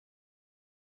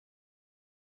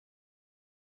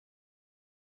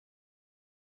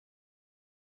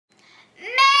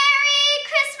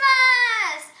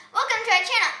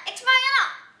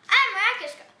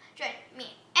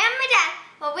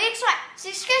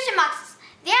subscription boxes,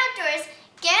 the outdoors,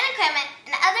 gear and equipment,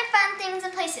 and other fun things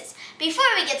and places. Before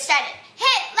we get started,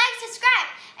 hit like, subscribe,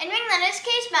 and ring the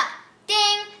notification bell.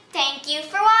 Ding! Thank you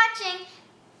for watching.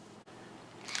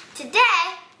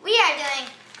 Today, we are doing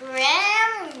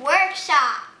Grimm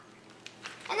Workshop.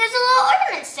 And there's a little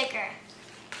ornament sticker.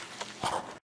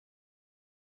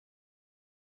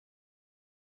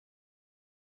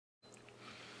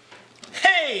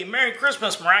 Hey, Merry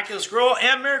Christmas, Miraculous Girl,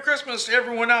 and Merry Christmas to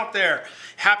everyone out there.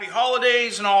 Happy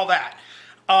holidays and all that.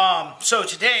 So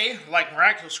today, like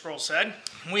Miraculous Girl said,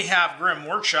 we have Grimm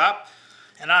Workshop,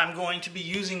 and I'm going to be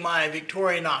using my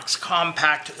Victorinox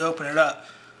Compact to open it up.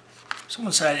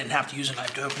 Someone said I didn't have to use a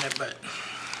knife to open it, but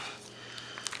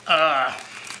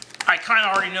I kind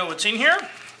of already know what's in here.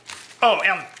 Oh,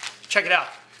 and check it out,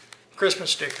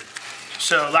 Christmas sticker.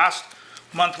 So last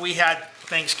month we had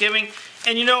Thanksgiving.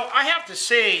 And you know, I have to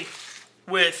say,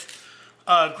 with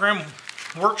Grimm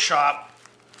Workshop,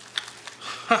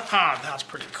 that's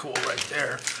pretty cool right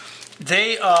there.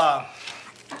 They,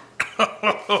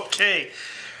 okay,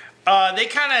 they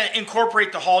kind of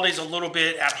incorporate the holidays a little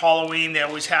bit at Halloween. They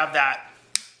always have that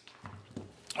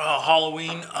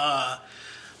Halloween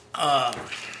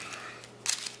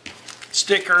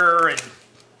sticker and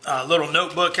little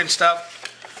notebook and stuff.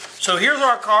 So here's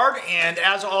our card, and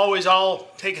as always, I'll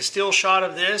take a still shot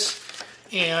of this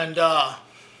and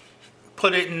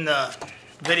put it in the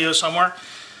video somewhere.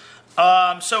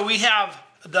 So we have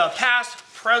the past,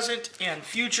 present, and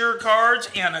future cards,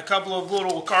 and a couple of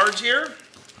little cards here.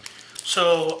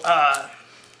 So,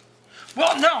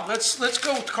 well, no, let's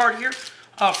go with the card here.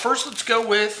 First, let's go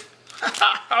with,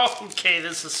 okay,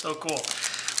 this is so cool.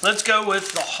 Let's go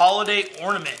with the holiday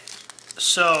ornament.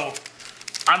 So,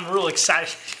 I'm real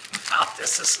excited about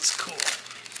this. This is cool.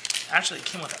 Actually, it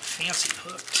came with a fancy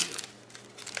hook too.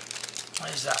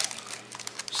 What is that?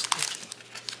 Sticky.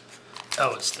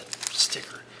 Oh, it's the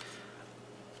sticker.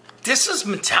 This is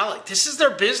metallic. This is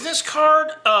their business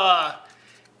card.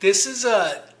 This is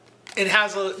it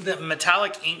has the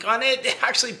metallic ink on it. They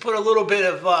actually put a little bit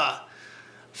of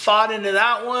thought into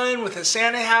that one with a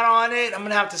Santa hat on it. I'm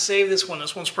gonna have to save this one.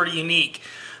 This one's pretty unique.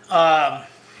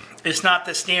 It's not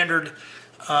the standard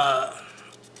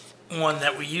one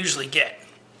that we usually get.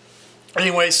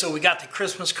 Anyway, so we got the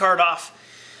Christmas card off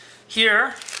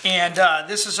here, and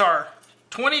this is our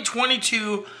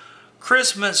 2022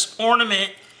 Christmas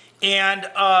ornament, and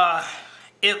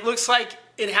it looks like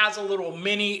it has a little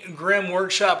mini Grimm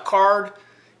Workshop card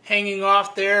hanging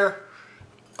off there.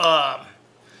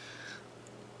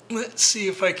 Let's see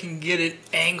if I can get it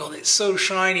angled. It's so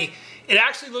shiny. It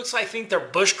actually looks like, I think, their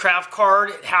bushcraft card.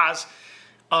 It has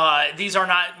these are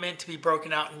not meant to be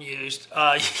broken out and used.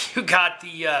 You got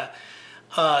the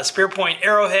spear point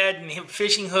arrowhead and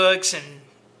fishing hooks and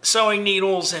sewing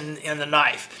needles and the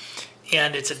knife.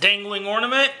 And it's a dangling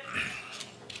ornament.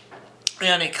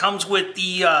 And it comes with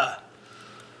the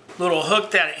little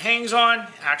hook that it hangs on.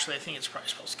 Actually, I think it's probably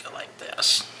supposed to go like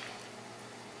this.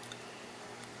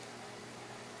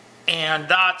 And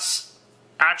that's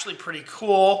actually pretty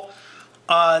cool.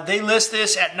 They list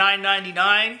this at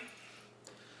 $9.99.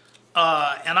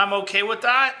 And I'm okay with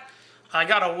that. I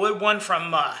got a wood one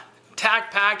from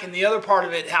Tac Pack, and the other part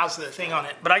of it has the thing on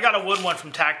it. But I got a wood one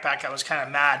from Tac Pack. I was kind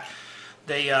of mad.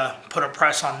 They put a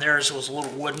price on theirs. It was a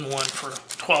little wooden one for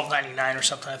 $12.99 or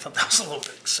something. I thought that was a little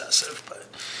bit excessive. But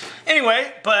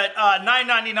anyway, but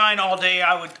 $9.99 all day.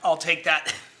 I'll take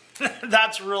that.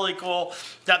 That's really cool.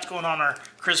 That's going on our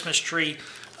Christmas tree.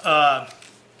 I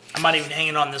might even hang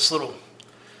it on this little.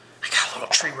 I got a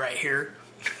little tree right here.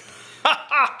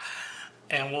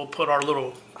 And we'll put our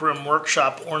little Grimm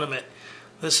Workshop ornament.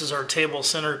 This is our table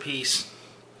centerpiece.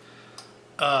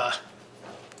 That's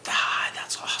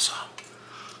awesome.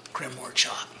 Grimm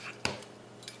Workshop.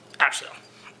 Actually,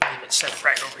 I'll leave it set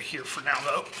right over here for now,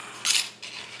 though.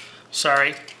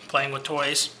 Sorry, playing with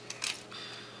toys.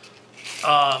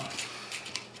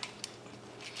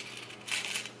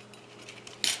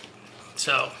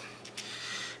 So,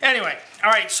 anyway, all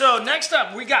right, so next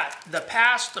up we got the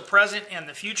past, the present, and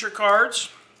the future cards.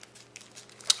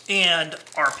 And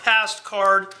our past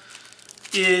card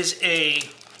is a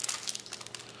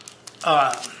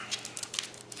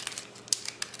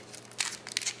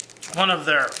one of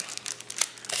their,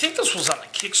 I think this was on the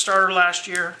Kickstarter last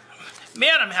year.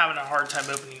 Man, I'm having a hard time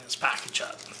opening this package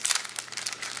up.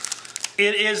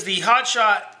 It is the Hot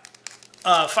Shot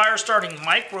fire starting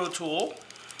micro tool.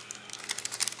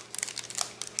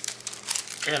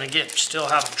 And again, still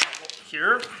having trouble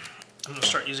here. I'm going to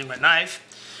start using my knife.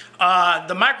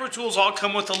 The micro tools all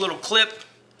come with a little clip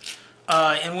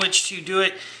in which to do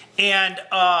it. And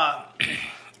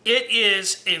it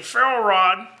is a ferro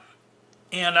rod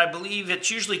and I believe it's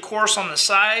usually coarse on the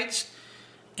sides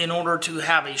in order to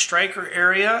have a striker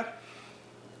area.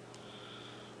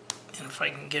 And if I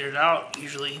can get it out,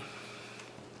 usually.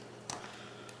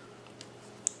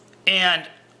 And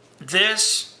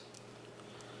this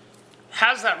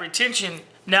has that retention.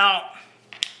 Now,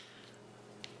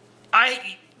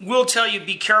 I will tell you,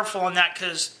 be careful on that,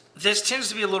 because this tends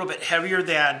to be a little bit heavier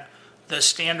than the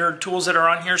standard tools that are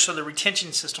on here, so the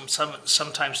retention system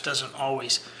sometimes doesn't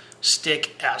always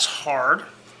stick as hard.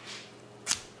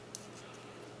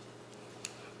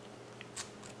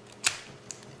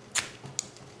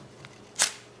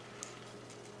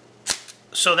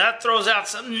 So that throws out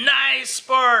some nice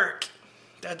spark.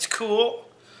 That's cool.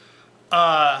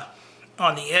 On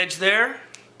the edge there.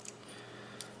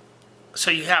 So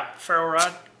you have ferro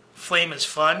rod. Flame is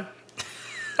fun.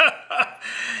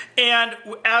 And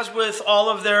as with all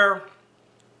of their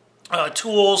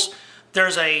tools,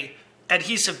 there's a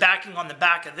adhesive backing on the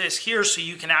back of this here, so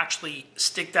you can actually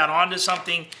stick that onto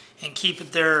something and keep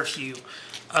it there if you,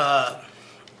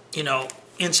 you know,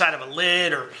 inside of a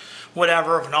lid or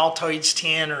whatever, of an Altoids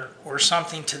tin or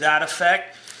something to that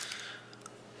effect.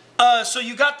 So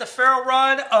you got the ferro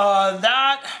rod.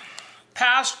 That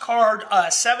passed card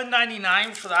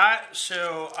 $7.99 for that,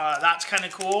 so that's kind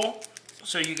of cool.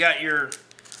 So you got your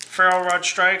ferro rod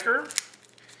striker.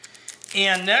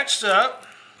 And next up,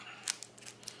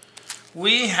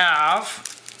 we have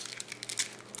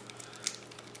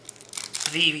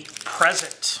the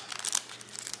Present.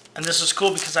 And this is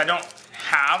cool because I don't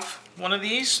have one of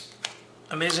these,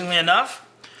 amazingly enough.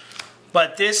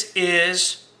 But this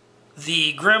is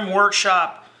the Grimm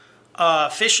Workshop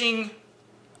fishing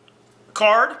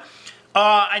card.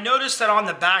 I noticed that on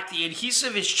the back the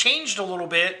adhesive is changed a little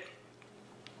bit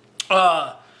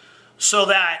so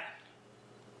that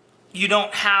you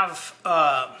don't have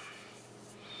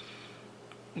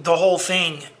the whole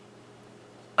thing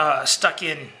stuck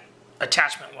in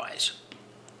attachment wise.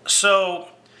 So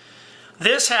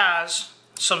this has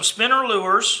some spinner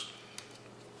lures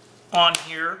on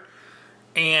here,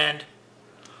 and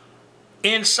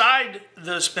inside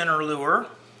the spinner lure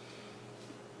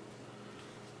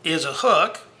is a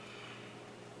hook.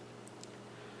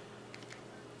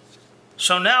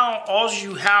 So now all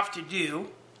you have to do,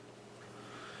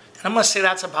 and I'm going to say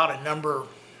that's about a number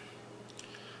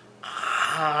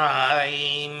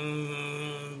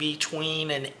between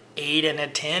an 8 and a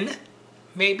 10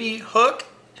 maybe hook.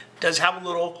 Does have a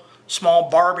little small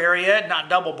barb area, not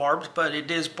double barbed, but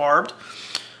it is barbed.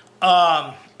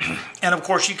 And of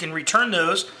course you can return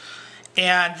those,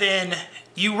 and then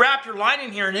you wrap your line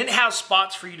in here, and it has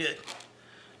spots for you to,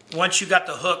 once you got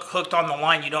the hook hooked on the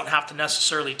line, you don't have to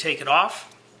necessarily take it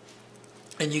off,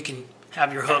 and you can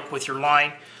have your hook with your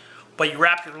line. But you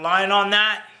wrap your line on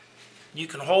that, you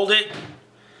can hold it,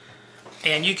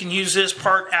 and you can use this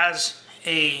part as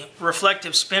a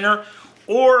reflective spinner,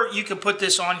 or you can put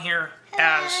this on here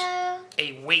as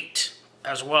a weight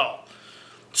as well.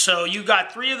 So you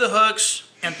got 3 of the hooks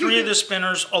and 3 of the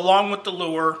spinners along with the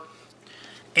lure,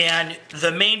 and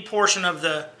the main portion of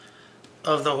the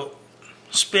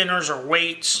spinners or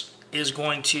weights is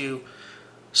going to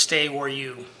stay where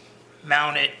you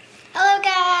mount it. Hello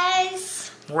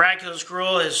guys! Miraculous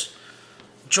Girl has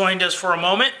joined us for a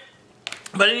moment.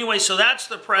 But anyway, so that's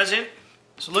the Present.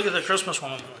 So look at the Christmas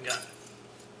one we got.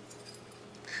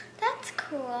 That's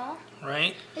cool.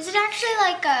 Right? Is it actually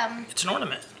like It's an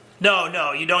ornament.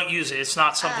 No, you don't use it. It's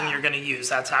not something you're going to use.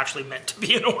 That's actually meant to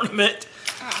be an ornament.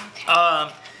 Oh,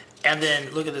 okay. And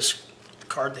then look at this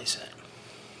card they sent.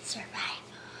 Survival.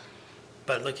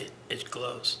 But look, it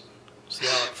glows. See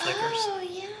how it flickers? Oh,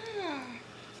 yeah.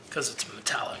 Because it's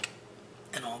metallic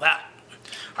and all that.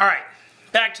 All right,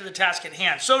 back to the task at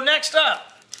hand. So next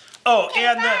up,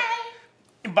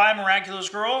 by Miraculous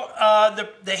Girl,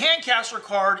 the Handcaster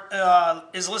card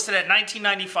is listed at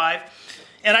 $19.95,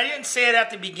 and I didn't say it at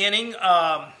the beginning,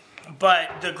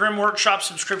 but the Grimm Workshop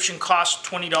subscription costs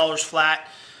 $20 flat,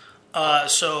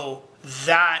 so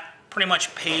that pretty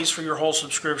much pays for your whole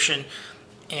subscription,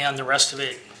 and the rest of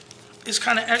it is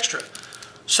kind of extra.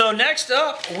 So next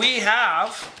up, we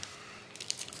have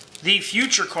the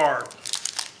Future card.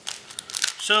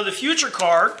 So the Future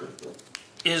card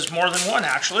is more than one,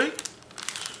 actually.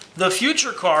 The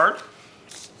Future card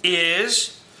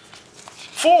is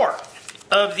 4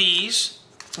 of these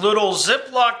little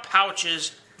Ziploc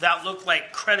pouches that look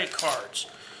like credit cards.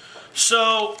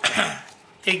 So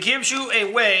it gives you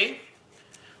a way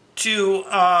to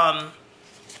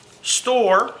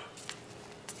store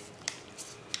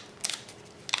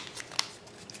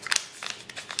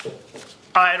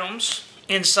items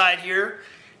inside here,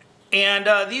 and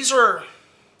these are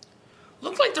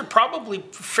look like they're probably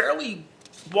fairly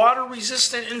water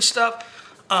resistant and stuff.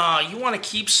 You want to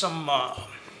keep some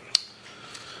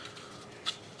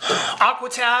aqua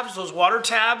tabs, those water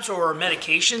tabs or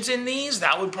medications in these.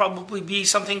 That would probably be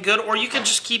something good. Or you could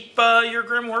just keep your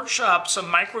Grimm Workshop, some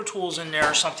micro tools in there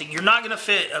or something. You're not going to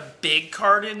fit a big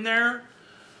card in there.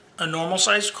 A normal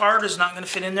sized card is not going to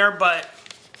fit in there, but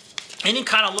any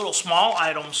kind of little small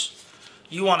items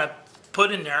you want to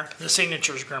put in there. The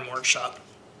Signatures Grimm Workshop.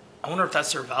 I wonder if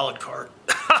that's their valid card.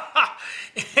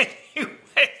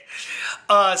 Anyway,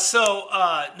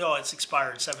 no, it's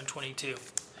expired, 7/22.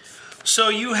 So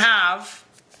you have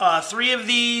 3 of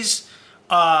these.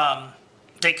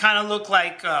 They kind of look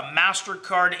like a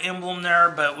MasterCard emblem there,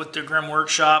 but with the Grimm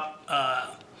Workshop,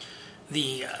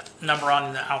 the number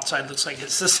on the outside looks like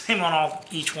it's the same on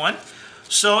each one.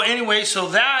 So anyway, so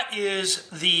that is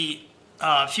the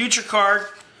future card.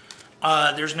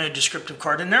 There's no descriptive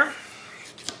card in there.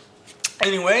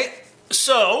 Anyway,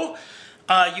 so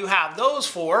you have those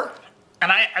 4,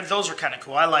 and those are kind of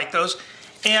cool. I like those.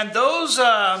 And those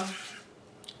are,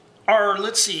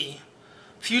 let's see,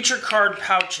 future card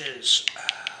pouches.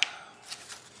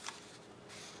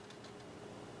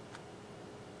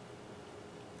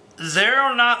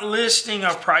 They're not listing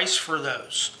a price for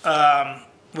those,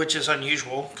 which is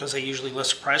unusual because they usually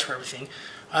list a price for everything.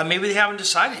 Maybe they haven't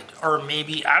decided, or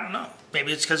maybe, I don't know,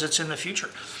 maybe it's because it's in the future.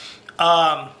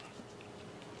 And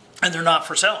they're not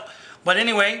for sale. But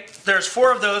anyway, there's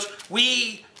 4 of those.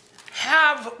 We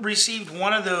have received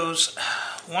one of those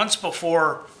once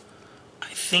before. I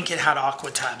think it had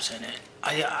aqua tabs in it.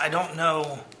 I don't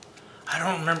know. I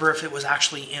don't remember if it was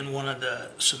actually in one of the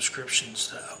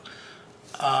subscriptions though.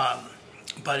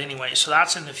 But anyway, so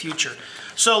that's in the future.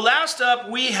 So last up,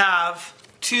 we have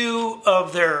 2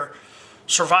 of their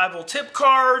survival tip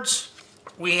cards.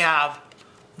 We have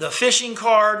the fishing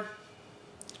card.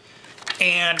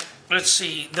 And let's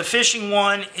see, the fishing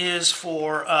one is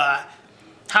for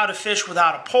how to fish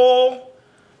without a pole.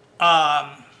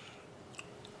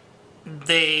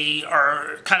 They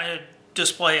are kind of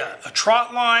display a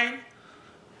trot line,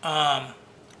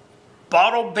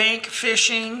 bottle bank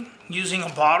fishing using a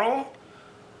bottle,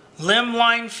 limb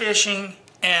line fishing,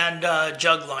 and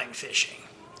jug line fishing.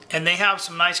 And they have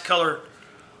some nice color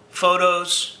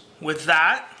photos with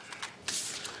that.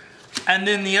 And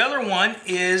then the other one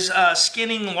is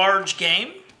skinning large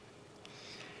game.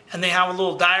 And they have a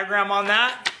little diagram on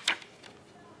that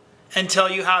and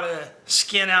tell you how to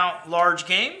skin out large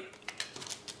game.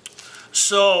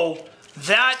 So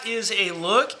that is a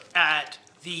look at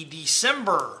the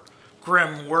December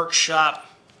Grimm Workshop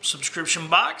subscription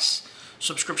box,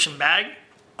 subscription bag.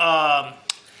 And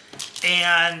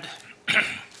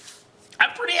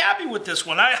I'm pretty happy with this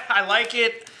one. I like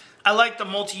it. I like the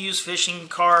multi-use fishing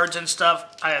cards and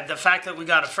stuff. The fact that we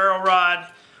got a ferro rod,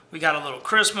 we got a little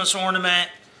Christmas ornament,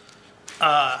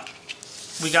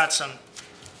 we got some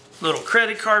little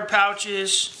credit card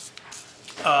pouches.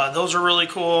 Those are really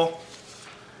cool.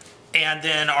 And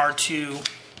then our 2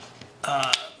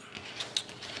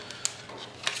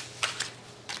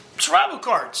 survival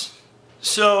cards.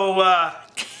 So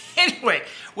anyway,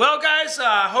 well guys,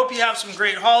 hope you have some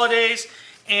great holidays.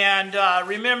 And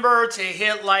remember to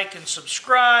hit like and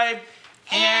subscribe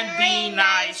and be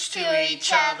nice to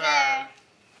each other.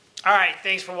 All right,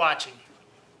 thanks for watching.